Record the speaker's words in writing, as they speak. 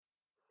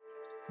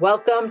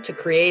Welcome to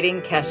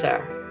Creating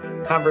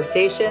Kesher,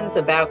 conversations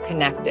about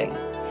connecting.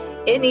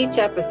 In each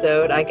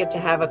episode, I get to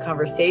have a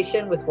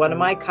conversation with one of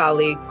my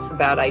colleagues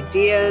about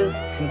ideas,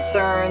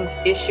 concerns,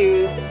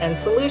 issues, and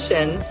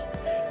solutions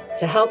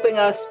to helping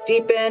us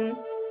deepen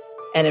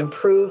and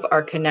improve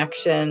our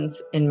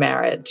connections in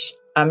marriage.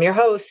 I'm your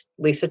host,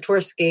 Lisa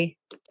Twersky.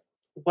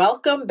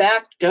 Welcome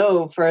back,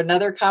 Dove, for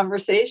another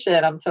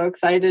conversation. I'm so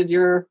excited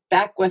you're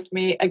back with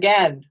me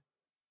again.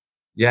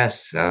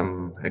 Yes,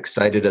 I'm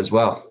excited as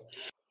well.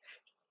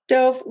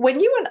 Dove, when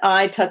you and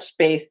I touched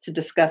base to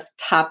discuss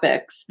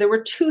topics, there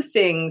were two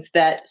things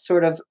that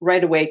sort of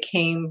right away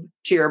came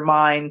to your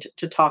mind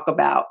to talk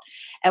about.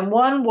 And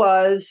one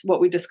was what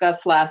we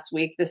discussed last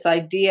week, this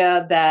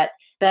idea that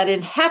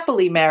in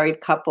happily married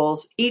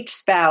couples, each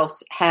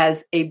spouse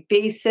has a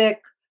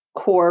basic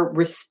core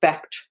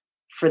respect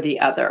for the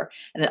other.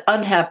 And in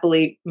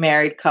unhappily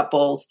married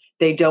couples,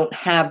 they don't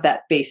have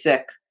that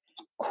basic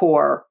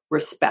core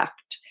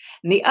respect.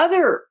 And the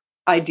other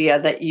idea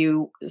that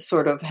you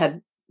sort of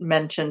had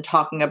mentioned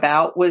talking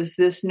about was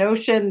this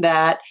notion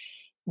that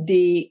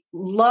the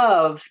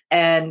love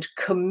and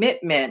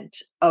commitment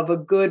of a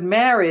good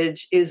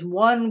marriage is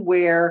one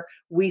where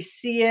we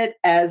see it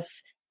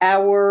as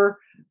our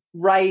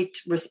right,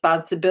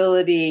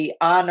 responsibility,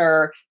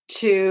 honor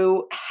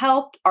to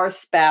help our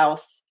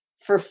spouse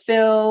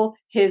fulfill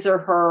his or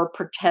her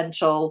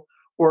potential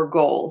or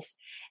goals.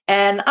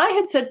 And I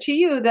had said to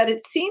you that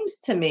it seems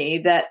to me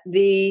that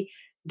the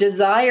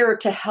desire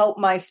to help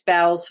my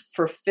spouse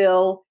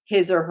fulfill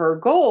his or her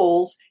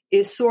goals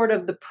is sort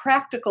of the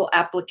practical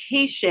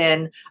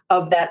application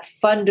of that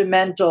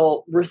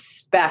fundamental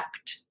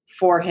respect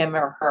for him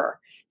or her.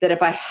 That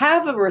if I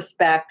have a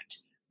respect,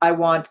 I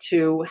want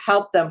to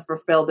help them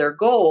fulfill their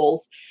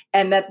goals,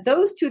 and that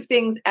those two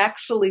things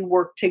actually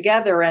work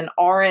together and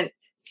aren't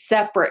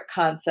separate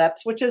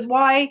concepts, which is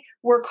why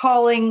we're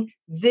calling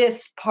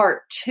this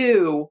part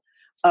 2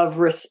 of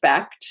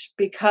respect,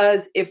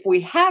 because if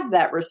we have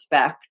that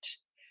respect,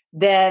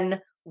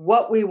 then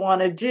what we want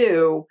to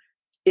do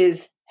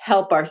is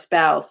help our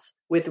spouse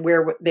with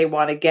where they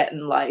want to get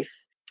in life.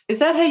 Is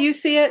that how you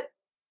see it?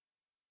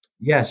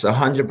 Yes,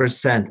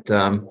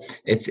 100%.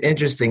 It's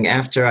interesting.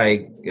 After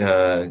I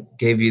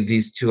gave you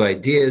these two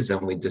ideas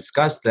and we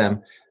discussed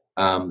them,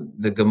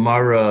 the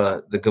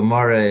Gemara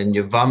in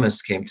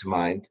Yevamos came to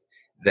mind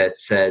that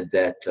said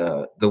that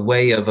the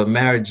way of a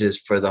marriage is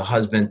for the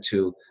husband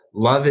to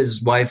love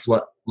his wife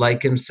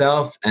like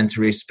himself and to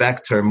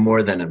respect her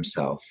more than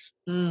himself.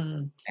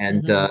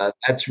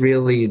 That's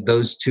really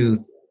those two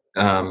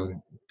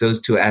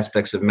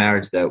aspects of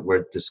marriage that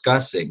we're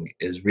discussing,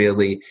 is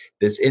really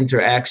this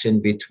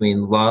interaction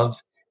between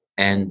love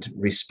and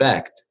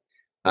respect,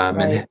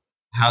 and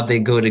how they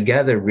go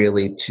together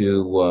really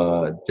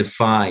to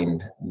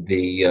define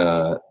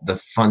the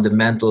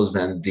fundamentals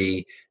and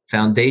the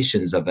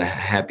foundations of a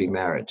happy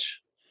marriage.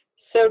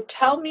 So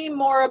tell me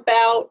more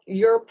about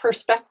your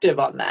perspective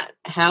on that,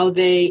 how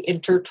they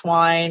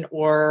intertwine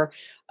or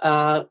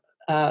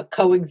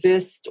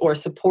coexist or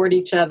support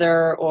each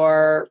other,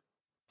 or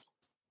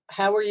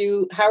how are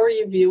you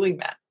viewing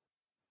that?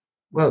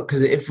 Well,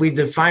 because if we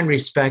define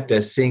respect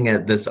as seeing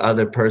this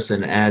other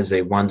person as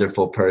a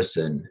wonderful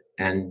person,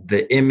 and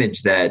the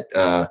image that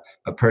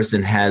a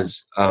person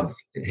has of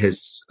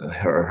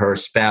her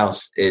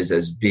spouse is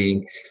as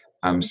being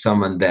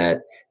someone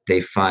that they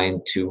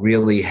find to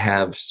really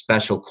have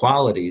special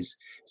qualities,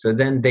 so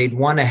then they'd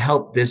want to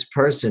help this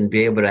person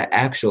be able to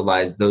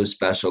actualize those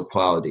special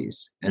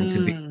qualities and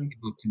to be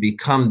able to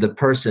become the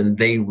person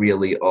they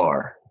really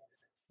are.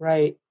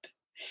 Right.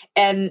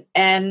 And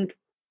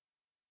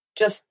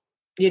just,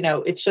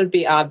 it should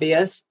be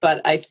obvious,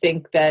 but I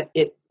think that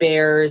it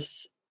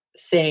bears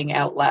saying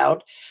out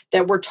loud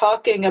that we're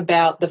talking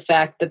about the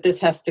fact that this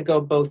has to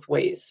go both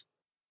ways.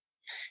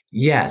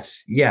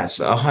 Yes,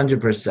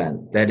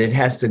 100%. That it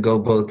has to go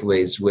both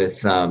ways with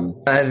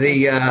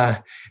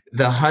the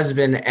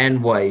husband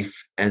and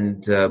wife,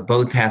 and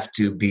both have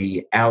to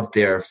be out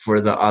there for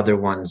the other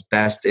one's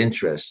best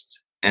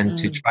interest and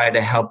to try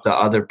to help the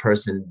other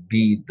person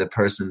be the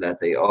person that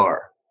they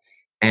are.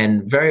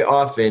 And very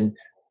often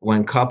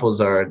when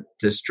couples are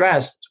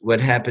distressed,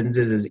 what happens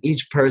is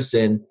each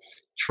person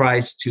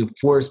tries to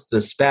force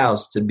the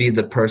spouse to be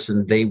the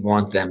person they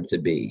want them to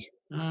be.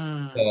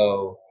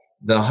 So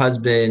the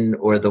husband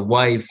or the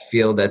wife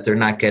feel that they're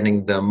not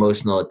getting the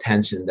emotional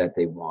attention that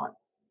they want.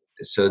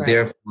 So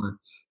therefore,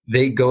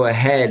 they go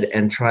ahead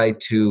and try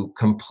to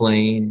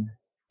complain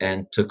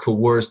and to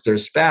coerce their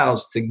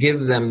spouse to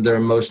give them their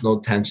emotional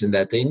attention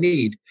that they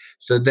need.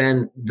 So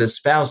then the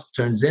spouse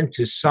turns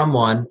into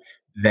someone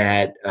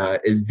that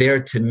is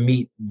there to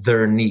meet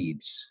their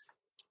needs.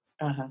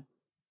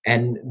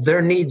 And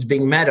their needs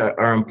being met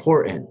are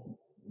important.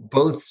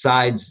 Both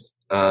sides,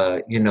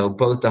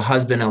 both the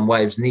husband and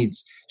wife's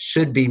needs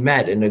should be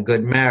met in a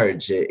good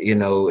marriage.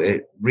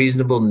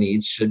 Reasonable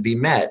needs should be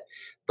met.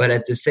 But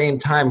at the same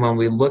time, when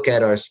we look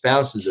at our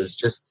spouses as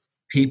just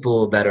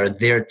people that are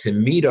there to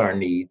meet our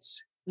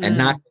needs and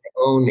not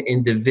their own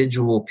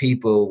individual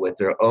people with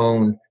their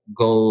own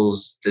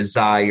goals,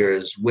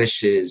 desires,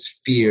 wishes,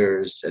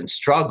 fears, and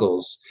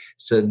struggles.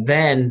 So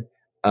then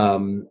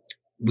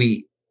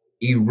we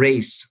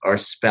erase our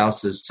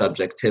spouse's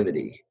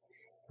subjectivity.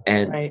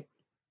 And Right.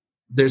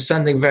 there's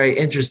something very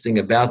interesting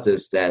about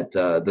this, that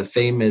the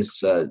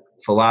famous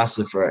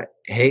philosopher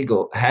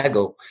Hegel,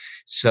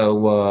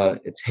 so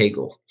it's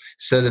Hegel.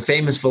 So the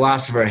famous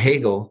philosopher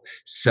Hegel,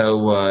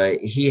 so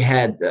he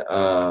had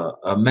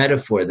a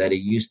metaphor that he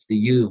used to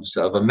use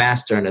of a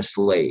master and a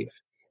slave,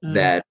 Mm.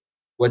 that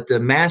what the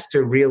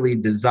master really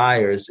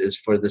desires is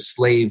for the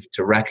slave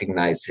to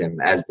recognize him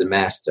as the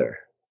master,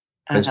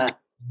 because Uh-huh.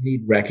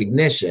 need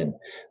recognition.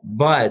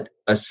 But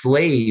a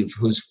slave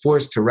who's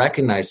forced to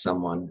recognize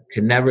someone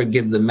can never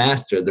give the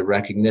master the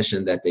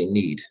recognition that they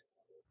need.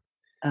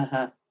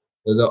 Uh-huh.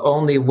 So the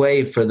only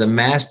way for the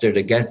master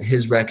to get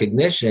his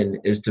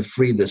recognition is to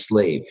free the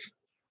slave.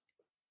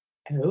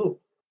 Oh,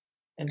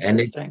 And it,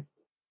 interesting.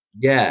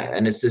 yeah,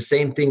 and it's the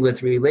same thing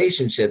with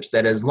relationships,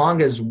 that as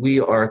long as we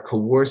are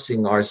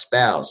coercing our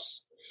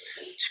spouse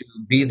to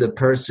be the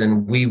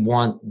person we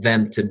want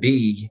them to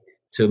be,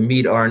 to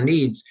meet our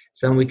needs,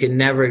 so we can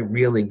never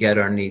really get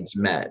our needs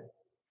met.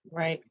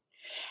 Right.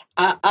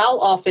 I'll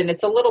often,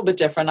 it's a little bit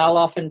different. I'll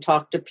often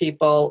talk to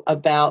people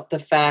about the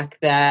fact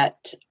that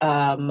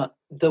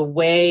the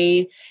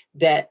way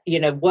that,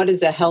 what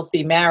is a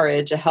healthy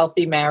marriage? A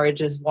healthy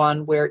marriage is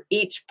one where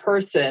each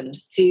person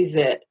sees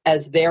it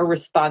as their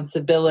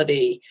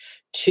responsibility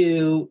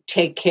to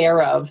take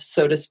care of,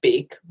 so to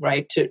speak,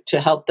 right? To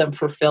help them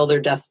fulfill their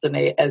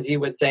destiny, as you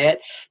would say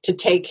it, to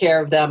take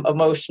care of them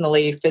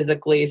emotionally,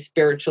 physically,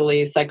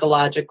 spiritually,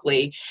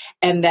 psychologically.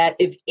 And that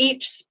if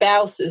each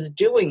spouse is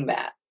doing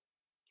that,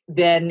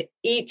 then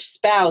each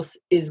spouse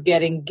is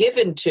getting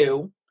given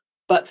to,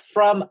 but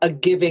from a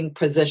giving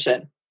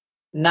position,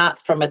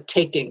 not from a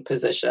taking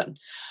position.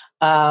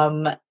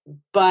 But,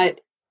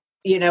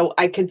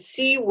 I could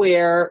see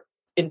where,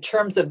 in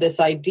terms of this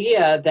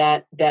idea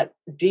that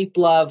deep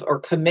love or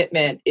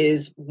commitment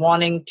is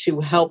wanting to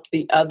help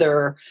the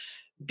other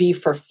be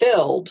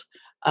fulfilled,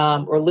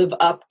 or live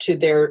up to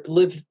their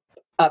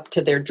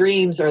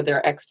dreams or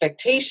their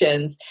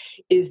expectations,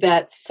 is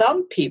that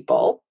some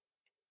people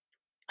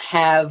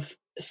have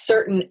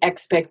certain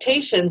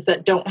expectations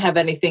that don't have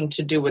anything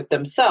to do with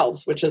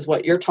themselves, which is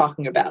what you're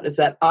talking about, is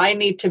that I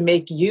need to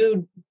make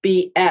you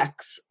be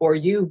X or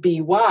you be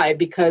Y,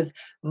 because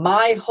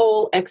my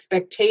whole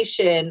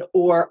expectation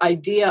or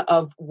idea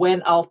of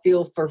when I'll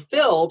feel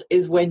fulfilled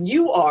is when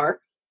you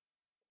are.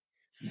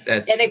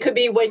 And it could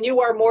be when you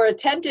are more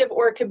attentive,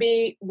 or it could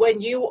be when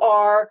you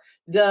are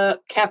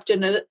the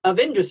captain of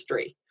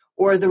industry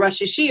or the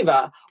Rosh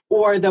Hashiva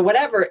or the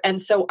whatever.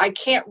 And so I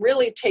can't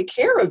really take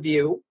care of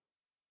you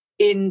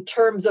in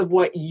terms of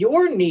what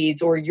your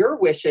needs or your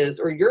wishes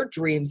or your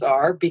dreams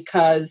are,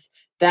 because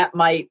that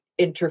might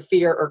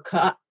interfere or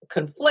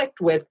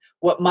conflict with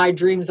what my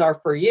dreams are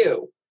for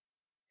you.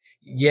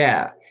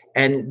 Yeah.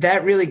 And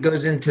that really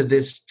goes into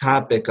this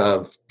topic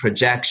of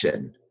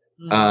projection,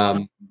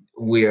 Mm-hmm.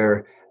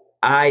 where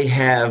I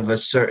have a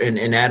certain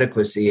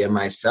inadequacy in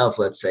myself,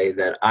 let's say,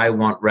 that I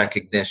want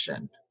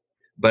recognition,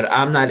 but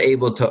I'm not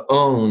able to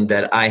own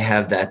that I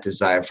have that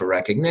desire for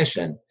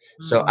recognition.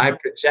 So I Mm-hmm.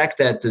 project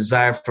that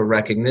desire for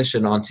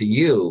recognition onto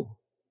you.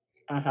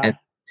 And Uh-huh.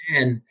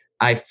 then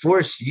I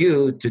force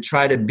you to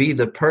try to be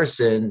the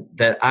person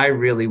that I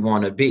really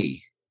want to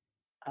be.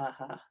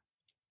 Uh-huh.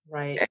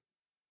 Right.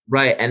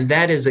 Right. And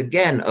that is,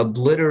 again,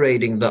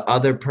 obliterating the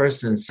other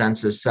person's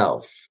sense of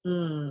self.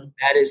 Mm.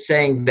 That is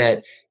saying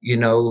that,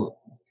 Nasa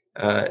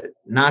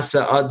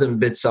Adam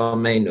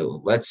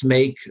Bitsalmenu, let's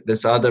make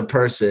this other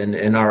person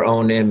in our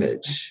own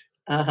image.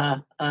 Uh-huh.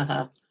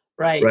 Uh-huh.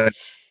 Right. Right.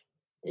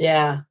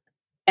 Yeah.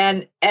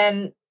 And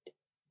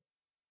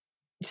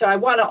so I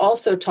want to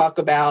also talk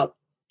about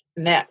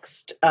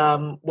next,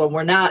 when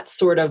we're not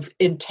sort of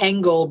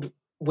entangled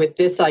with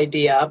this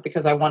idea,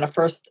 because I want to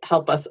first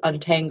help us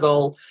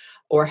untangle,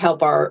 or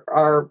help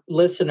our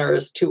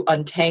listeners to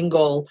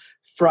untangle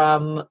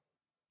from,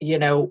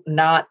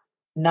 not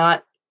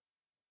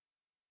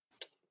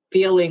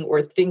feeling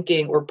or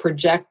thinking or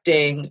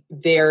projecting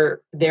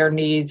their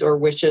needs or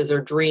wishes or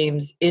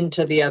dreams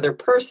into the other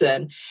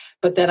person.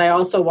 But then I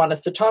also want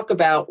us to talk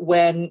about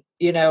when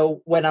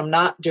I'm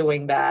not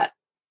doing that,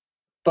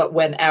 but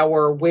when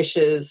our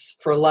wishes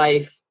for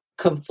life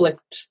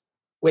conflict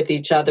with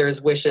each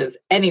other's wishes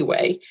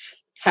anyway,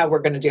 how we're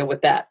going to deal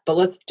with that. But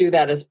let's do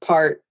that as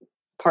part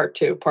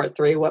two, part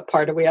three. What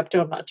part are we up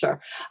to? I'm not sure.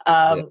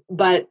 Yeah.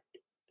 But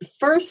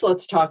first,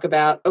 let's talk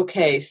about,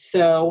 okay,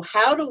 so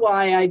how do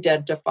I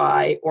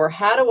identify, or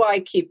how do I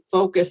keep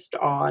focused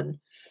on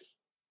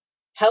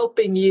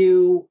helping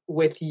you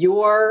with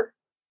your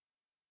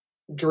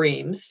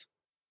dreams,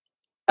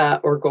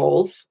 or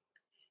goals,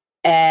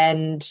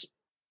 and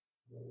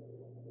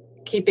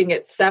keeping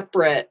it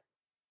separate,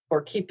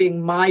 or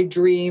keeping my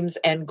dreams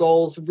and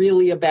goals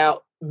really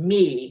about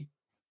me,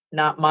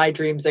 not my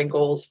dreams and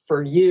goals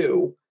for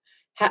you?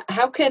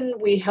 How can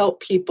we help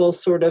people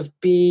sort of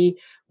be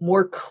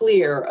more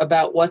clear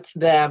about what's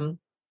them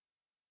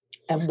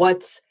and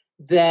what's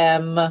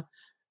them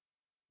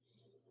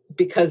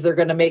because they're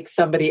going to make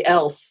somebody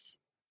else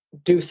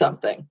do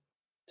something,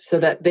 so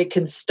that they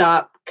can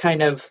stop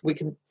we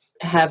can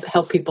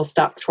help people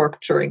stop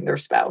torturing their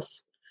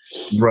spouse.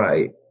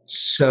 Right.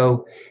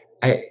 So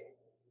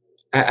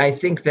I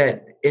think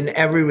that in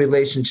every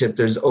relationship,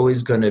 there's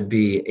always going to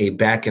be a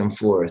back and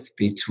forth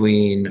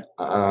between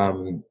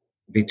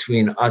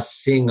us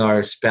seeing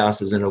our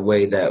spouses in a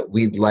way that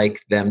we'd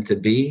like them to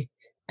be,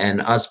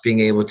 and us being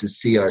able to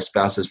see our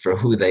spouses for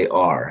who they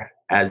are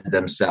as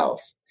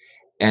themselves.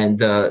 And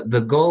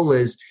the goal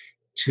is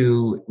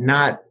to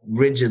not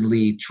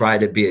rigidly try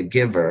to be a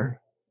giver,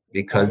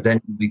 because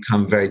then you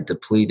become very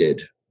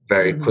depleted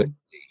very quickly.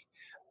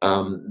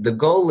 The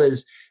goal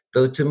is,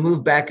 though, to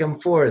move back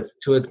and forth,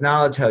 to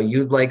acknowledge how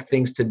you'd like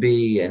things to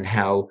be, and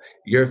how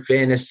your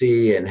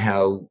fantasy, and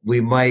how we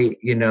might,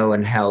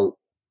 and how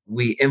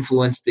we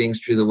influence things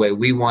through the way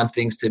we want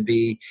things to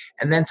be.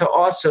 And then to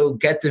also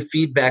get the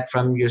feedback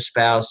from your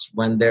spouse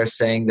when they're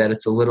saying that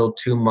it's a little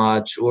too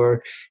much,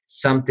 or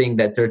something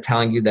that they're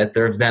telling you that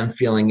they're them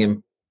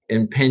feeling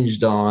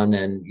impinged on,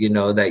 and,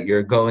 that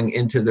you're going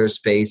into their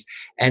space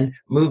and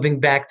moving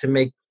back to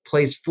make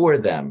place for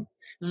them.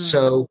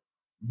 So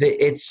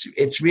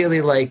it's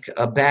really like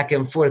a back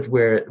and forth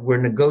where we're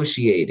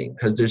negotiating,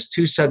 because there's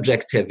two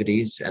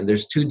subjectivities and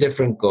there's two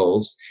different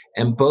goals,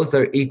 and both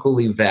are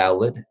equally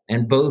valid,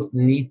 and both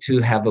need to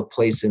have a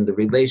place in the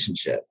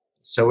relationship.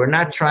 So we're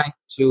not trying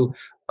to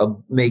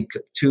make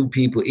two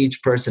people,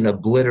 each person,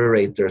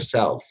 obliterate their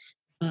self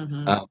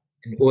in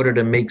order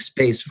to make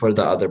space for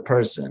the other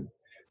person.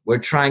 We're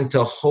trying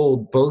to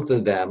hold both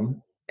of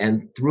them,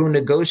 and through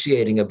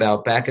negotiating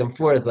about back and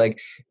forth,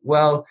 like,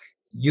 well,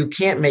 you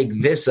can't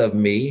make this of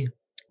me,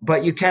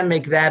 but you can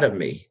make that of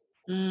me.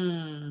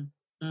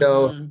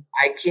 So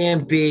I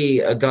can't be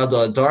a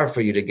Gadol Hador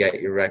for you to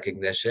get your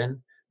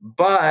recognition,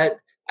 but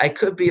I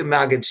could be a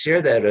Maggid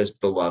Shir that is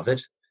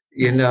beloved,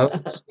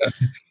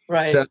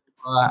 Right. So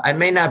I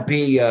may not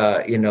be,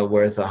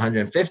 worth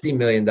 $150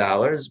 million,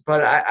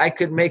 but I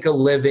could make a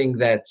living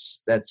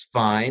that's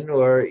fine,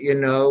 or,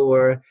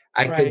 or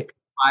I could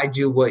provide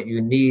you what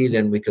you need,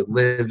 and we could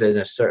live in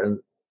a certain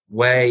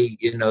way,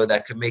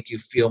 that could make you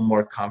feel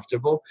more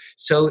comfortable.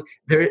 So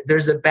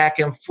there's a back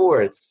and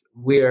forth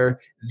where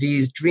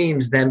these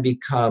dreams then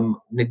become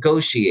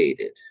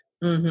negotiated.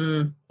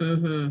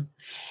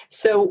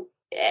 So,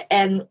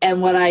 and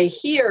what I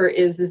hear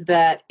is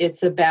that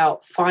it's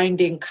about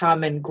finding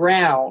common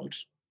ground,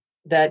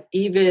 that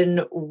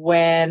even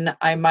when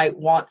I might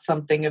want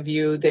something of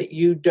you that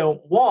you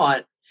don't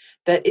want,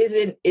 it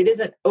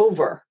isn't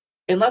over,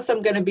 unless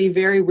I'm going to be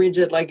very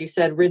rigid, like you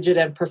said, rigid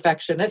and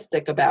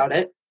perfectionistic about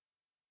it.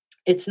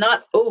 It's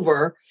not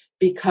over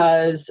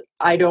because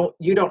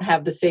you don't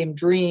have the same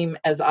dream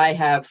as I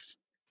have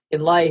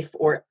in life,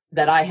 or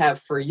that I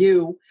have for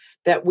you,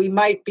 that we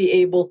might be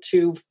able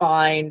to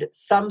find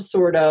some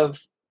sort of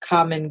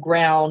common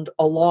ground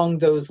along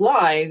those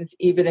lines,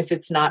 even if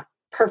it's not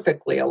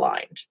perfectly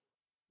aligned.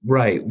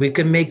 Right. We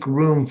can make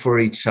room for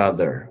each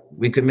other.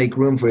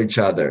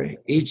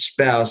 Each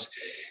spouse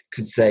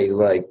could say,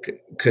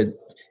 like, could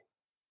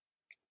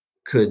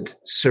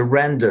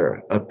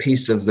surrender a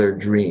piece of their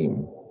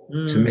dream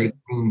to make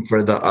room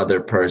for the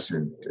other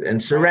person. And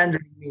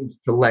surrender means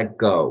to let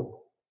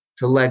go,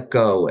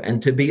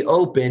 and to be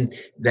open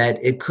that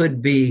it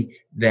could be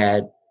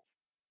that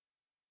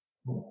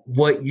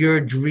what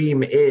your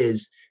dream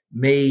is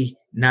may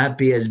not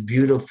be as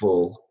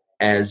beautiful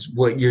as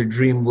what your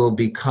dream will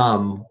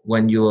become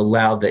when you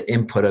allow the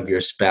input of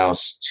your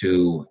spouse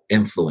to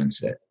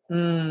influence it.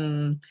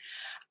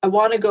 I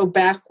want to go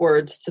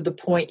backwards to the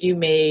point you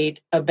made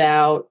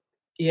about,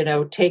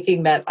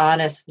 taking that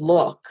honest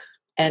look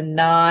and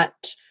not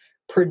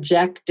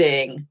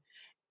projecting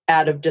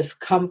out of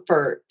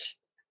discomfort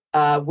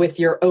with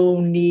your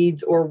own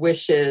needs or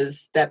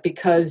wishes, that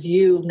because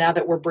now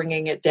that we're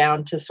bringing it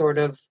down to sort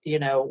of,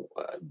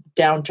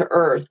 down to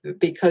earth,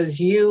 because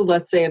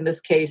let's say in this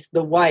case,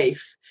 the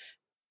wife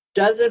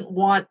doesn't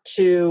want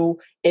to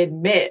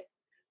admit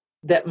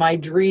that my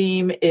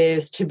dream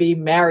is to be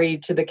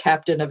married to the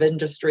captain of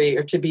industry,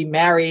 or to be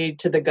married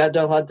to the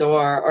Gadol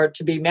Hador, or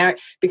to be married,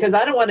 because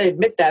I don't want to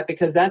admit that,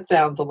 because that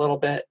sounds a little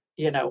bit,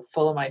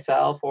 full of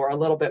myself, or a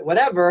little bit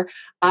whatever.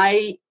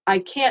 I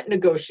can't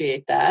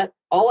negotiate that.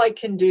 All I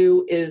can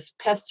do is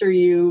pester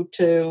you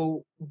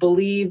to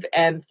believe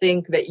and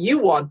think that you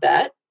want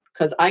that,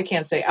 because I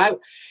can't say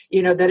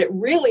that it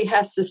really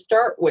has to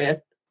start with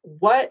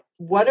what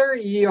are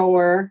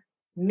your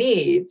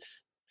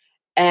needs,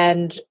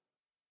 and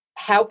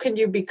how can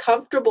you be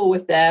comfortable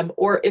with them?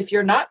 Or if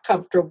you're not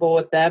comfortable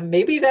with them,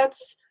 maybe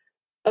that's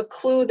a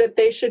clue that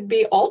they should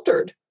be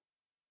altered.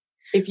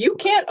 If you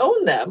can't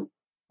own them,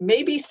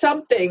 maybe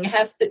something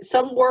has to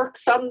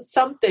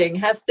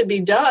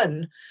be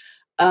done.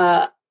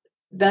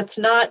 That's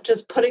not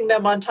just putting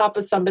them on top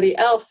of somebody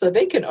else so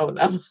they can own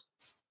them.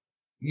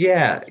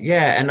 Yeah.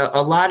 And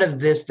a lot of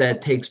this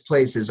that takes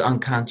place is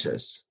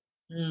unconscious.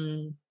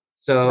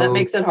 So that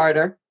makes it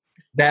harder.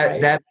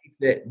 That makes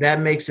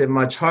makes it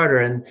much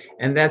harder,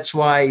 and that's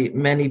why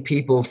many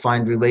people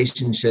find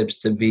relationships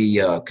to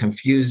be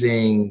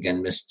confusing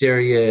and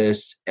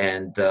mysterious,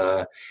 and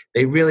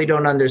they really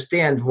don't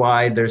understand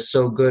why they're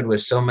so good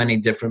with so many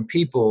different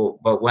people,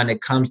 but when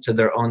it comes to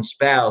their own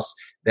spouse,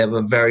 they have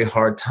a very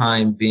hard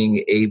time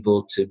being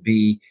able to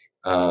be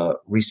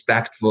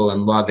respectful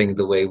and loving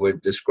the way we're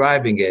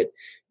describing it,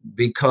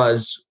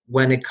 because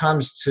when it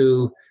comes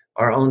to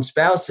our own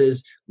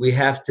spouses, we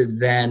have to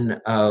then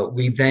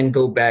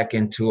go back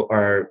into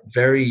our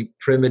very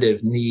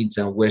primitive needs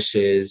and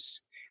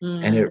wishes,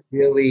 and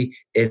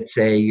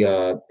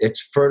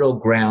it's fertile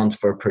ground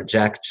for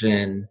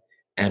projection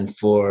and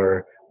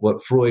for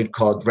what Freud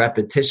called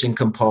repetition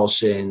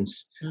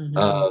compulsions,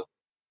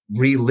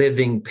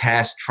 reliving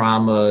past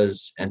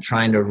traumas and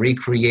trying to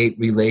recreate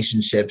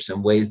relationships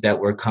in ways that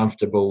we're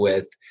comfortable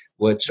with,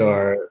 which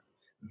are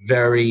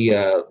very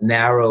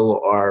narrow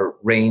our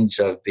range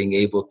of being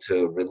able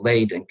to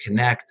relate and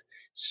connect.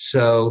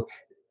 So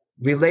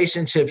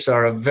relationships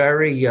are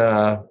very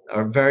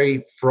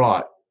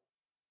fraught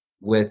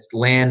with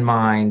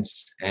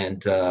landmines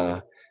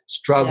and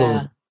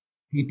struggles.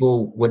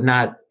 People would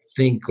not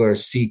think or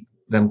seek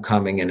them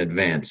coming in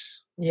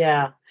advance.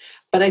 Yeah.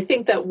 But I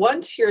think that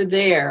once you're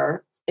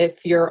there,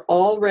 if you're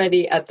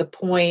already at the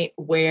point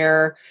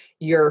where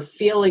you're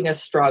feeling a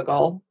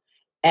struggle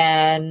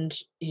and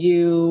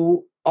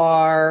you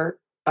are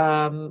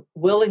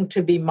willing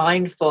to be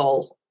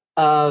mindful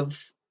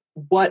of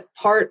what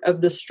part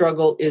of the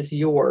struggle is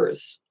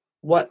yours,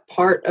 what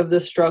part of the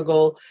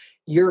struggle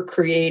you're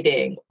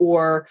creating,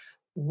 or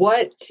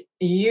what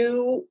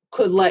you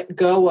could let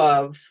go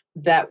of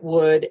that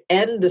would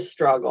end the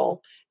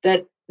struggle,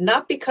 that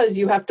not because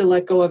you have to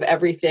let go of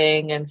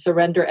everything and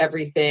surrender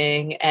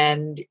everything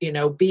and,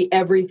 be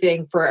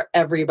everything for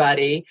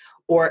everybody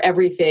or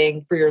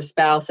everything for your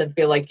spouse and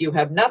feel like you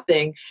have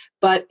nothing.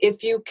 But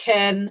if you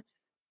can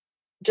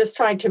just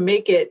try to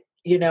make it,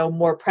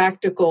 more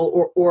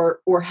practical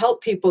or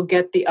help people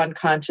get the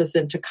unconscious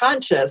into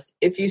conscious,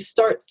 if you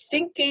start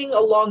thinking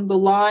along the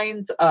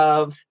lines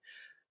of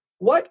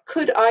what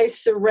could I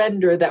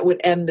surrender that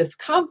would end this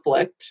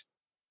conflict,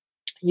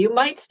 you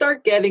might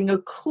start getting a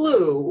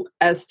clue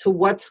as to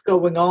what's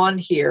going on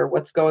here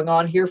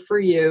for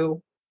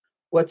you,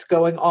 what's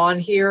going on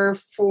here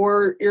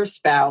for your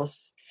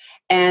spouse.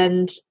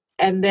 And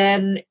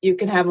then you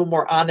can have a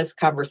more honest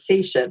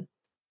conversation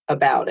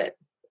about it,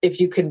 if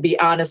you can be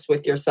honest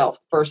with yourself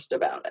first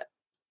about it.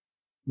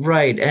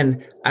 Right.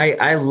 And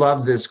I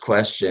love this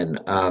question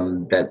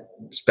that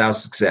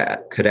spouses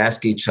could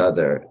ask each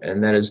other.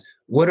 And that is,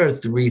 what are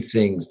 3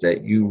 things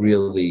that you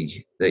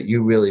really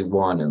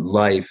want in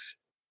life,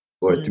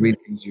 or 3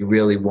 things you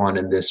really want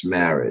in this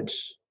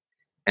marriage?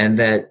 And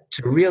that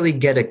to really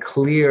get a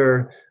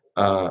clear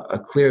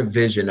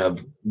vision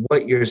of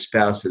what your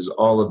spouse is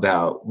all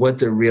about, what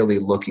they're really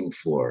looking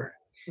for.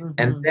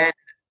 And then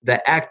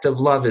the act of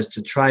love is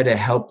to try to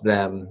help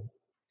them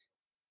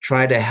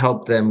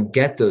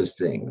get those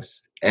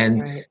things.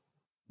 And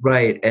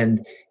right.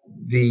 And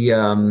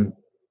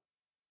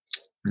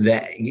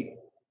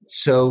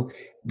so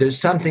there's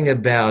something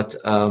about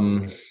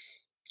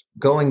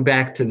going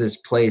back to this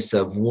place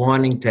of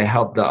wanting to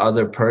help the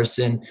other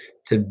person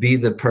to be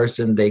the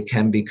person they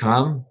can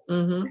become,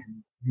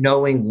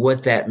 knowing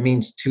what that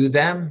means to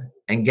them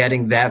and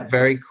getting that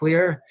very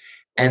clear,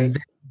 and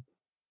then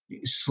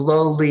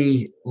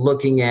slowly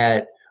looking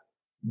at,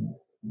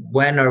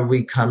 when are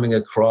we coming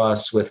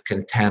across with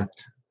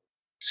contempt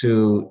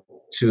to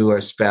our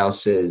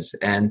spouses?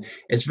 And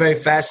it's very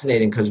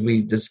fascinating because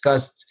we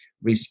discussed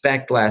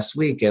respect last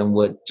week, and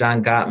what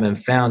John Gottman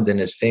found in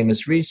his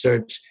famous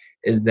research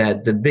is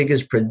that the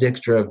biggest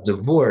predictor of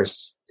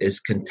divorce is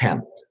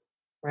contempt.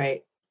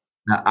 Right.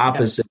 The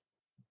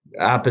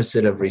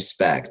opposite of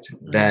respect.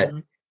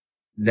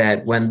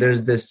 That when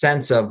there's this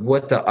sense of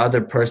what the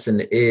other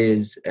person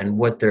is and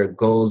what their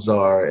goals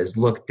are is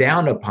looked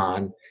down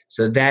upon,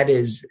 so that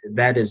is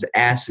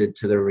acid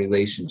to the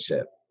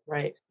relationship.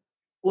 Right.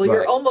 Well,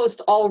 you're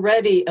almost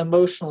already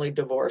emotionally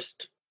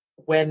divorced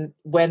when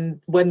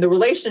the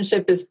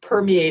relationship is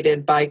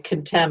permeated by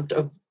contempt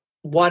of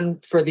one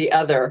for the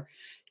other.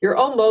 You're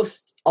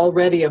almost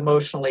already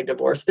emotionally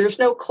divorced. There's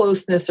no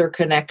closeness or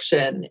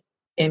connection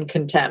in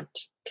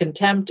contempt.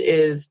 Contempt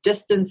is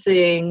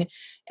distancing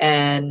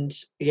and,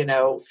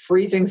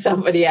 freezing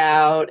somebody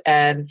out,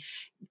 and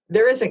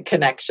there isn't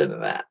connection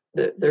in that.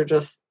 They're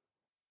just,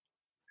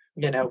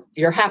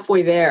 you're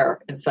halfway there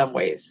in some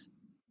ways.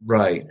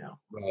 Right.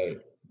 Right.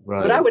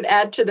 What I would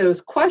add to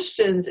those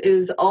questions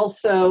is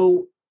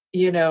also,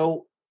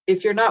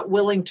 if you're not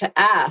willing to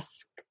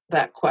ask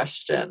that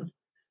question,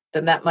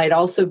 then that might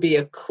also be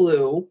a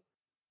clue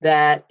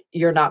that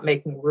you're not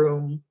making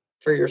room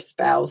for your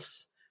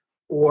spouse,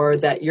 or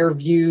that your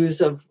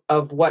views of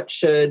what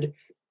should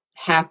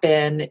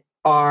happen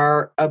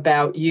are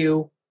about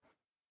you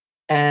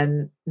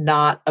and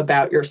not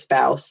about your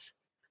spouse.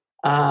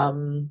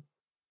 And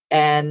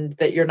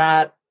that you're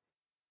not,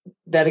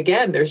 that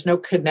again, there's no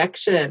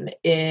connection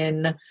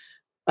in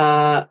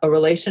a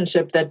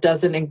relationship that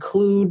doesn't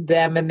include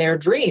them in their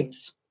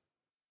dreams.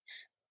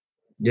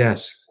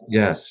 Yes,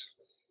 yes.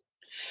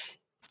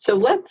 So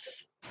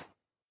let's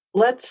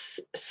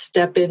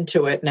step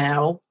into it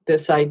now,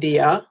 this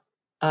idea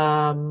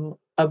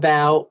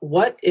about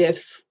what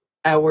if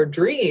our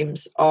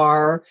dreams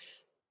are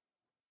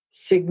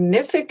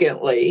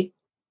significantly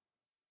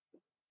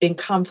in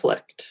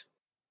conflict.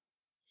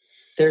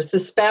 There's the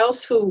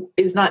spouse who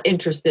is not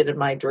interested in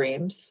my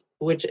dreams,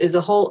 which is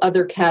a whole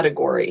other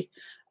category.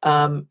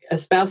 A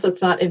spouse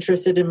that's not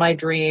interested in my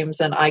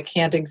dreams, and I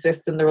can't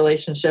exist in the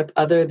relationship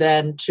other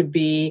than to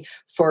be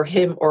for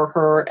him or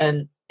her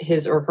and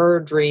his or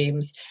her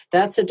dreams.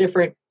 That's a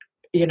different,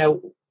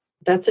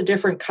 that's a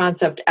different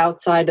concept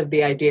outside of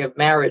the idea of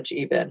marriage,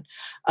 even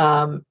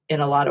in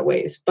a lot of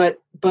ways. But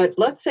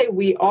let's say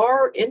we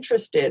are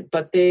interested,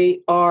 but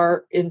they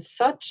are in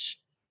such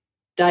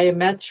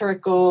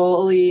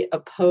diametrically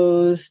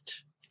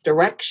opposed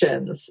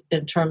directions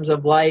in terms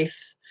of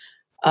life.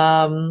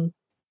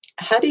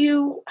 How do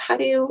you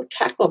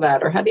tackle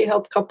that, or how do you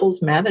help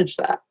couples manage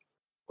that,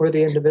 or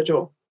the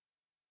individual?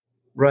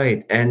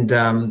 Right. And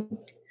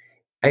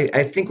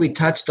I think we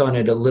touched on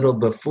it a little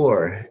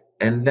before,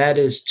 and that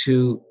is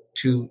to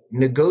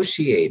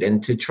negotiate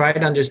and to try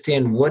to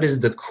understand what is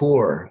the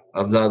core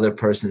of the other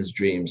person's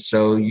dreams.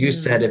 So you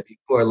said it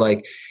before,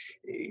 like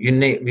you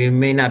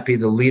may not be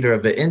the leader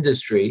of an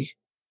industry,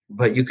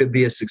 but you could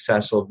be a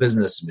successful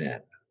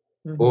businessman.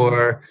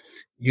 Or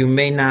you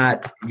may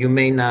not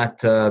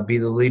be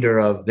the leader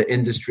of the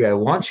industry I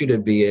want you to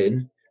be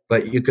in,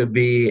 but you could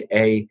be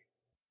a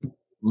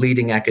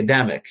leading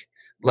academic.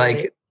 Like,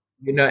 Right.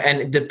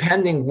 And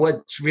depending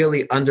what's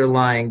really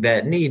underlying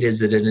that need,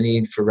 is it a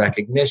need for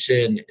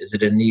recognition? Is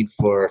it a need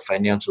for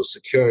financial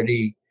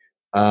security?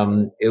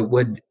 It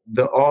would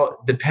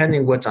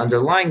depending what's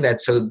underlying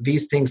that. So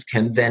these things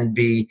can then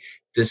be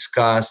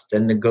discussed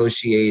and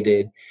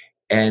negotiated,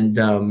 and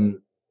the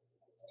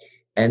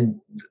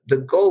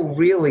goal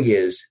really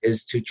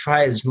is to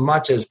try as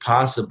much as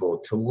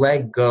possible to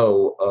let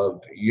go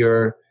of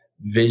your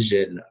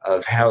vision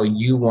of how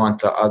you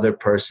want the other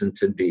person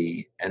to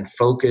be, and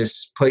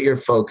put your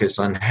focus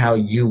on how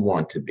you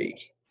want to be.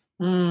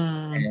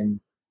 And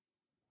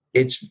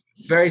it's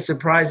very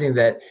surprising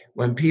that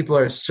when people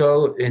are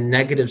so in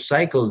negative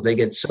cycles, they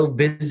get so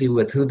busy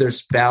with who their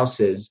spouse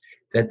is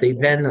that they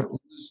then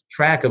lose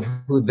track of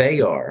who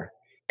they are.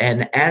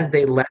 And as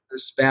they let their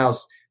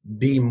spouse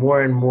be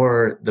more and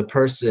more the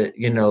person,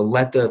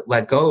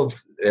 let go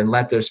of and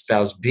let their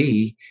spouse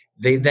be,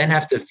 they then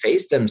have to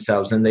face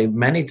themselves, and they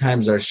many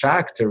times are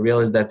shocked to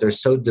realize that they're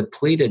so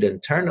depleted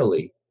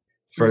internally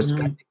for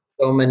spending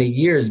so many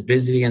years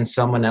busy in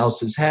someone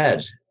else's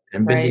head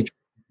and busy Right.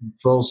 trying to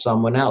control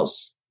someone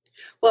else.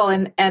 Well,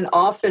 and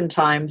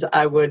oftentimes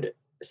I would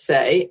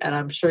say, and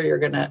I'm sure you're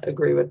going to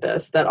agree with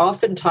this, that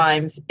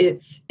oftentimes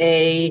it's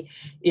in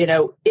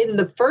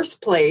the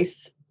first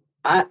place,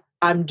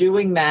 I'm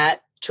doing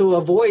that to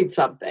avoid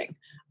something.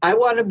 I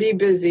want to be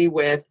busy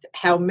with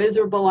how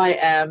miserable I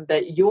am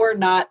that you're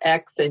not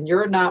X and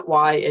you're not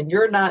Y and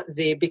you're not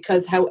Z,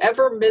 because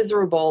however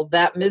miserable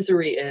that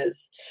misery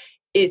is,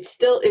 it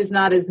still is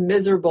not as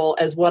miserable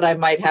as what I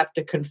might have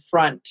to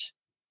confront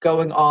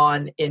going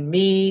on in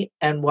me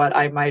and what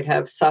I might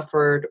have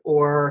suffered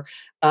or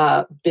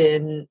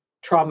been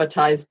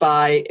traumatized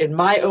by in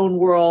my own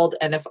world.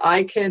 And if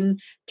I can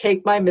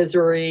take my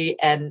misery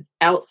and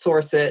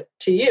outsource it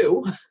to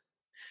you,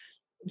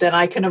 then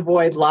I can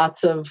avoid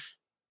lots of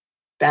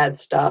bad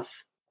stuff.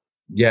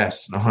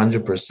 Yes,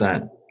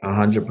 100%,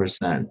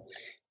 100%.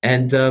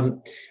 And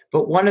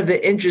but one of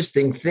the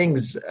interesting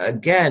things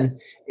again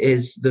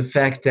is the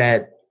fact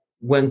that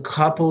when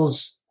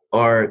couples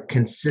are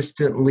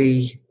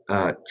consistently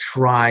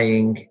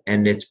trying,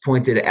 and it's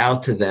pointed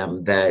out to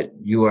them that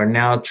you are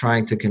now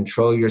trying to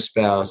control your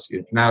spouse,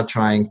 you're now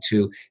trying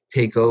to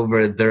take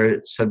over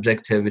their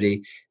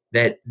subjectivity,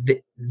 that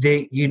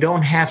you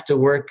don't have to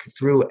work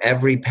through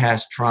every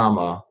past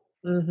trauma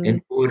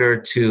in order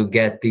to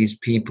get these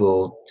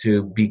people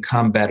to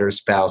become better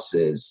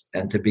spouses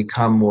and to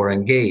become more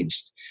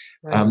engaged.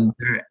 Right.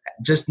 There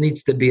just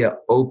needs to be an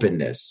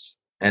openness.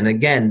 And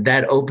again,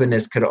 that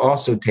openness could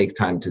also take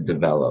time to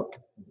develop.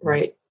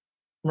 Right.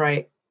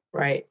 Right.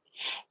 Right.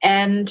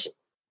 And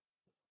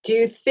do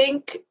you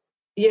think,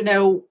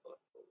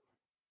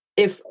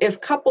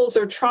 if couples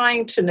are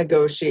trying to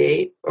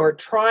negotiate or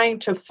trying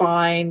to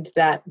find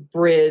that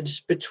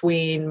bridge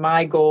between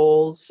my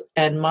goals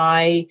and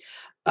my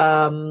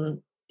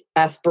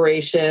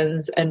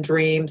aspirations and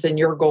dreams and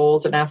your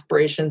goals and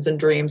aspirations and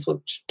dreams,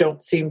 which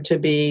don't seem to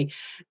be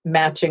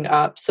matching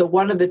up. So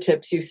one of the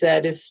tips you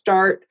said is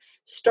start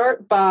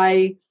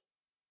by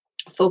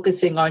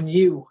focusing on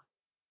you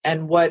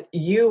and what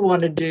you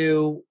want to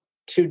do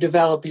to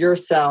develop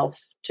yourself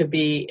to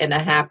be in a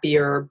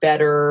happier,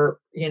 better,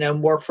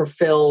 more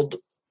fulfilled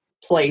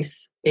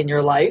place in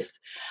your life.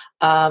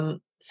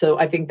 So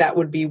I think that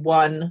would be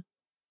one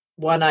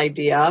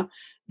idea.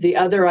 the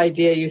other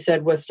idea you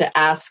said was to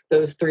ask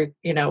those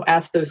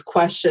ask those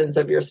questions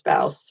of your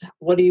spouse.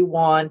 What do you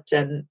want?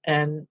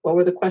 And what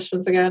were the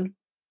questions again?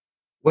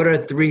 What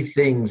are three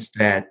things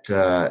that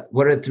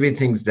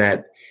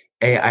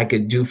I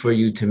could do for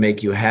you to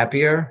make you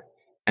happier?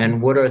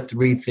 And what are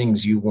three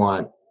things you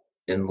want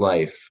in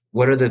life?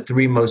 What are the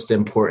three most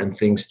important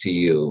things to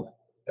you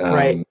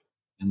Right.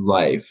 in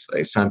life?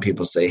 Like some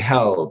people say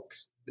health,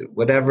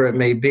 whatever it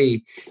may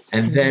be.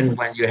 And then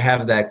when you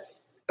have that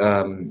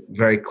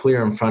very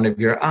clear in front of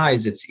your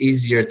eyes, it's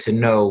easier to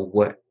know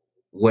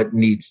what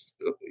needs,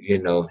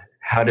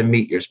 how to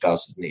meet your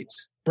spouse's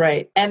needs.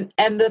 Right. And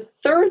the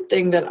third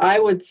thing that I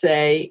would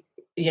say,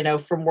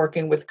 from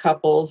working with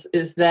couples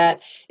is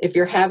that if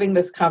you're having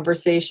this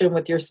conversation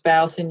with your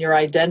spouse and you're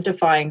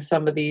identifying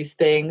some of these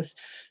things,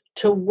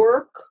 to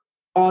work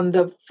on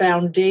the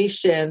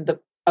foundation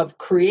of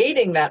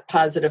creating that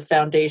positive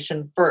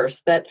foundation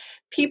first. That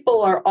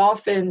people are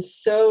often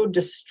so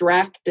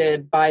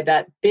distracted by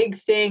that big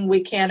thing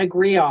we can't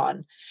agree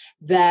on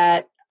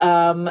that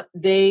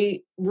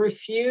they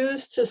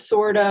refuse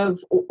to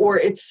or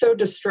it's so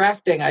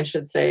distracting, I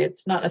should say.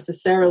 It's not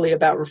necessarily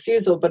about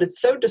refusal, but it's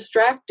so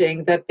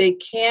distracting that they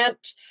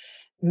can't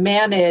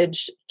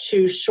manage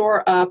to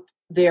shore up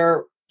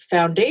their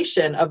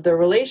foundation of the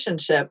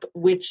relationship,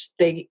 which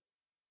they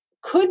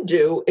could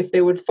do if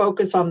they would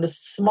focus on the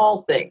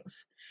small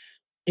things.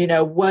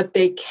 What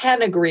they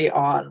can agree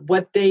on,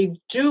 what they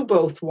do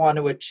both want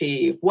to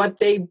achieve, what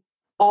they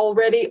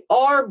already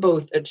are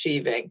both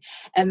achieving.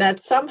 And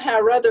that somehow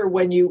or other,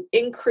 when you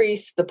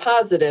increase the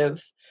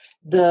positive,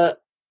 the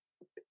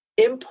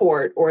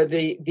import or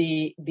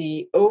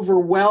the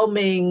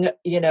overwhelming,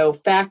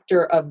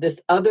 factor of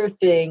this other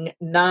thing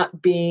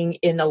not being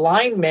in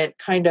alignment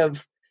kind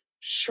of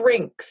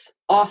shrinks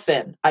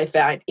often, I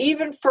find,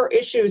 even for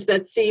issues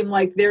that seem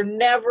like you're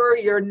never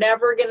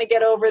going to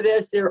get over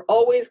this. They're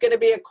always going to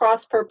be at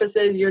cross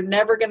purposes. You're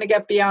never going to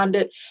get beyond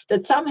it.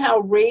 That somehow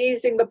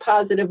raising the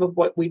positive of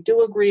what we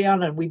do agree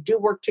on and we do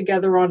work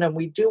together on and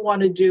we do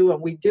want to do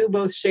and we do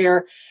both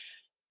share,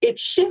 it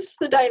shifts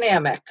the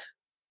dynamic.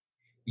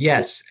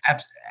 Yes,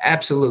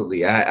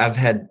 absolutely. I've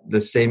had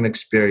the same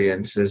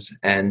experiences.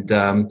 And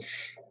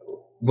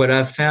what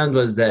I've found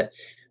was that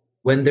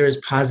when there's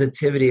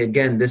positivity,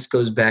 again, this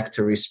goes back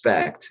to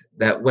respect,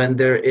 that when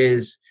there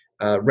is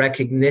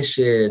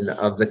recognition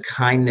of the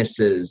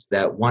kindnesses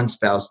that one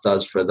spouse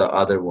does for the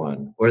other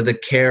one, or the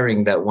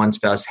caring that one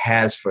spouse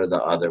has for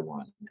the other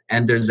one,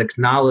 and there's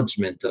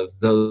acknowledgement of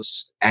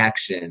those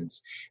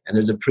actions, and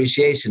there's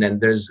appreciation,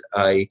 and there's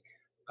a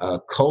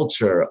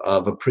culture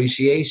of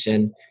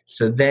appreciation.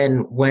 So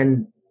then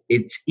when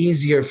it's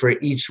easier for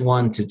each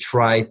one to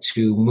try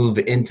to move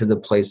into the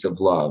place of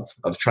love,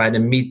 of trying to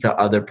meet the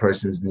other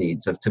person's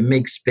needs, of to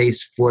make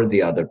space for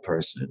the other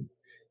person.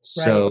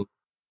 So, right.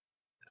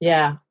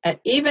 Yeah. And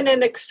even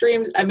in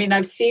extremes, I mean,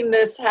 I've seen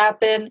this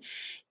happen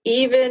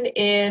even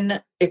in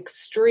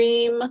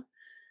extreme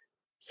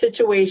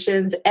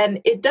situations.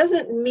 And it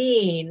doesn't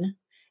mean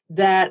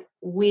that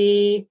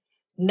we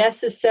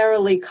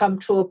necessarily come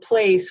to a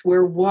place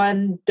where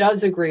one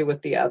does agree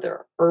with the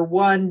other or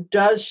one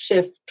does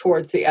shift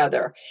towards the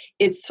other.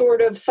 It's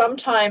sort of,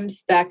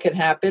 sometimes that can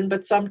happen,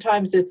 but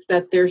sometimes it's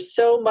that there's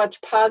so much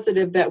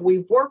positive that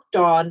we've worked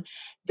on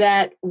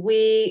that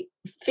we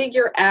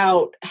figure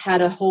out how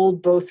to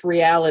hold both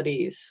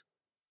realities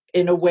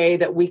in a way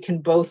that we can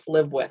both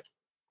live with,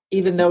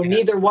 even though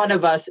neither one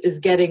of us is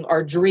getting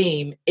our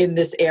dream in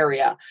this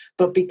area.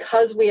 But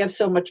because we have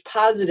so much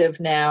positive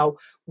now,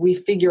 we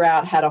figure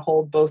out how to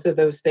hold both of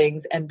those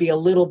things and be a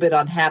little bit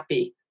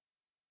unhappy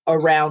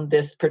around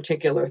this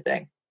particular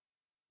thing.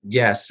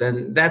 Yes,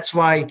 and that's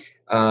why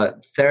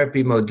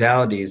therapy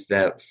modalities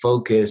that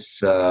focus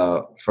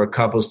for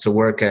couples to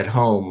work at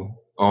home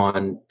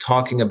on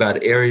talking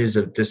about areas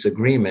of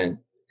disagreement,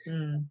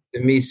 to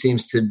me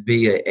seems to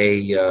be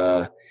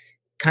a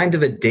kind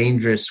of a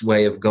dangerous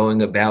way of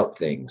going about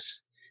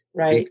things.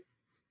 Right.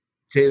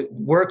 To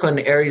work on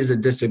areas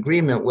of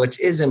disagreement, which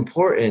is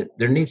important,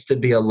 there needs to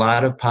be a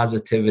lot of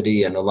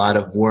positivity and a lot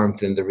of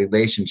warmth in the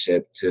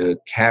relationship to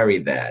carry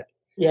that.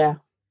 Yeah.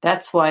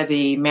 That's why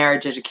the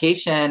marriage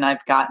education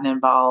I've gotten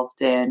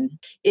involved in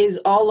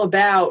is all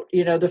about,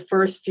 the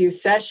first few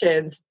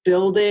sessions,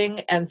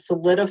 building and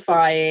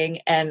solidifying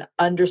and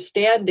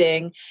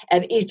understanding.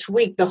 And each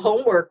week, the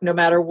homework, no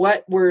matter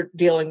what we're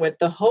dealing with,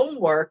 the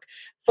homework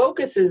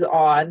focuses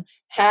on,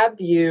 have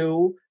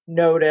you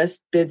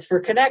noticed bids for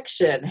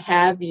connection?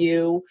 Have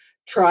you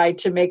tried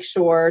to make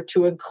sure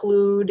to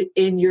include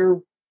in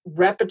your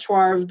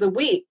repertoire of the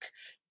week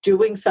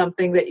doing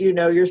something that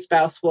your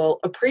spouse will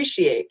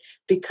appreciate?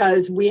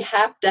 Because we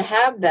have to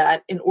have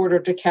that in order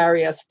to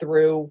carry us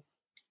through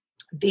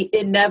the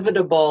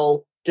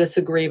inevitable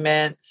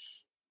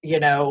disagreements,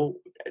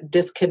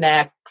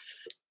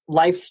 disconnects,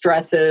 life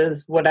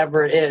stresses,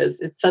 whatever it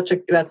is.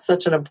 That's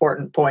such an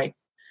important point.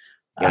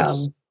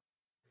 Yes.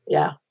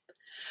 Yeah.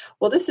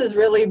 Well, this has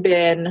really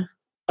been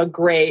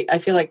I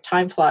feel like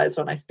time flies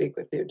when I speak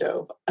with you,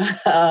 Dove.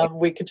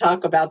 We could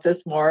talk about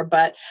this more,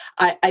 but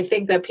I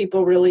think that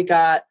people really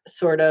got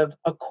sort of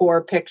a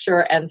core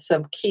picture and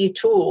some key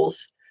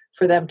tools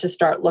for them to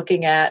start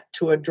looking at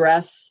to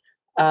address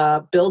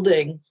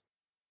building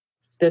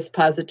this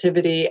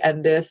positivity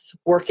and this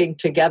working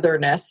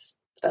togetherness,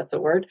 if that's a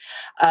word,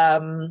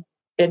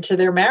 into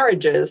their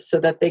marriages so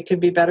that they can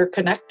be better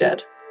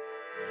connected.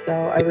 So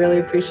I really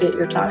appreciate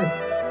your time.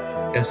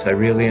 Yes, I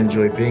really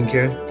enjoyed being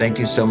here. Thank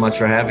you so much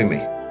for having me.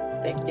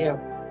 Thank you.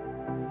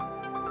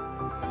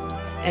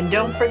 And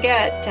don't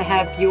forget to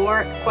have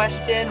your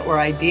question or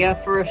idea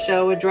for a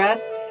show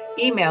addressed.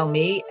 Email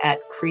me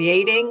at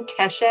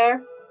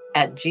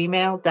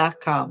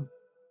creatingkesher@gmail.com.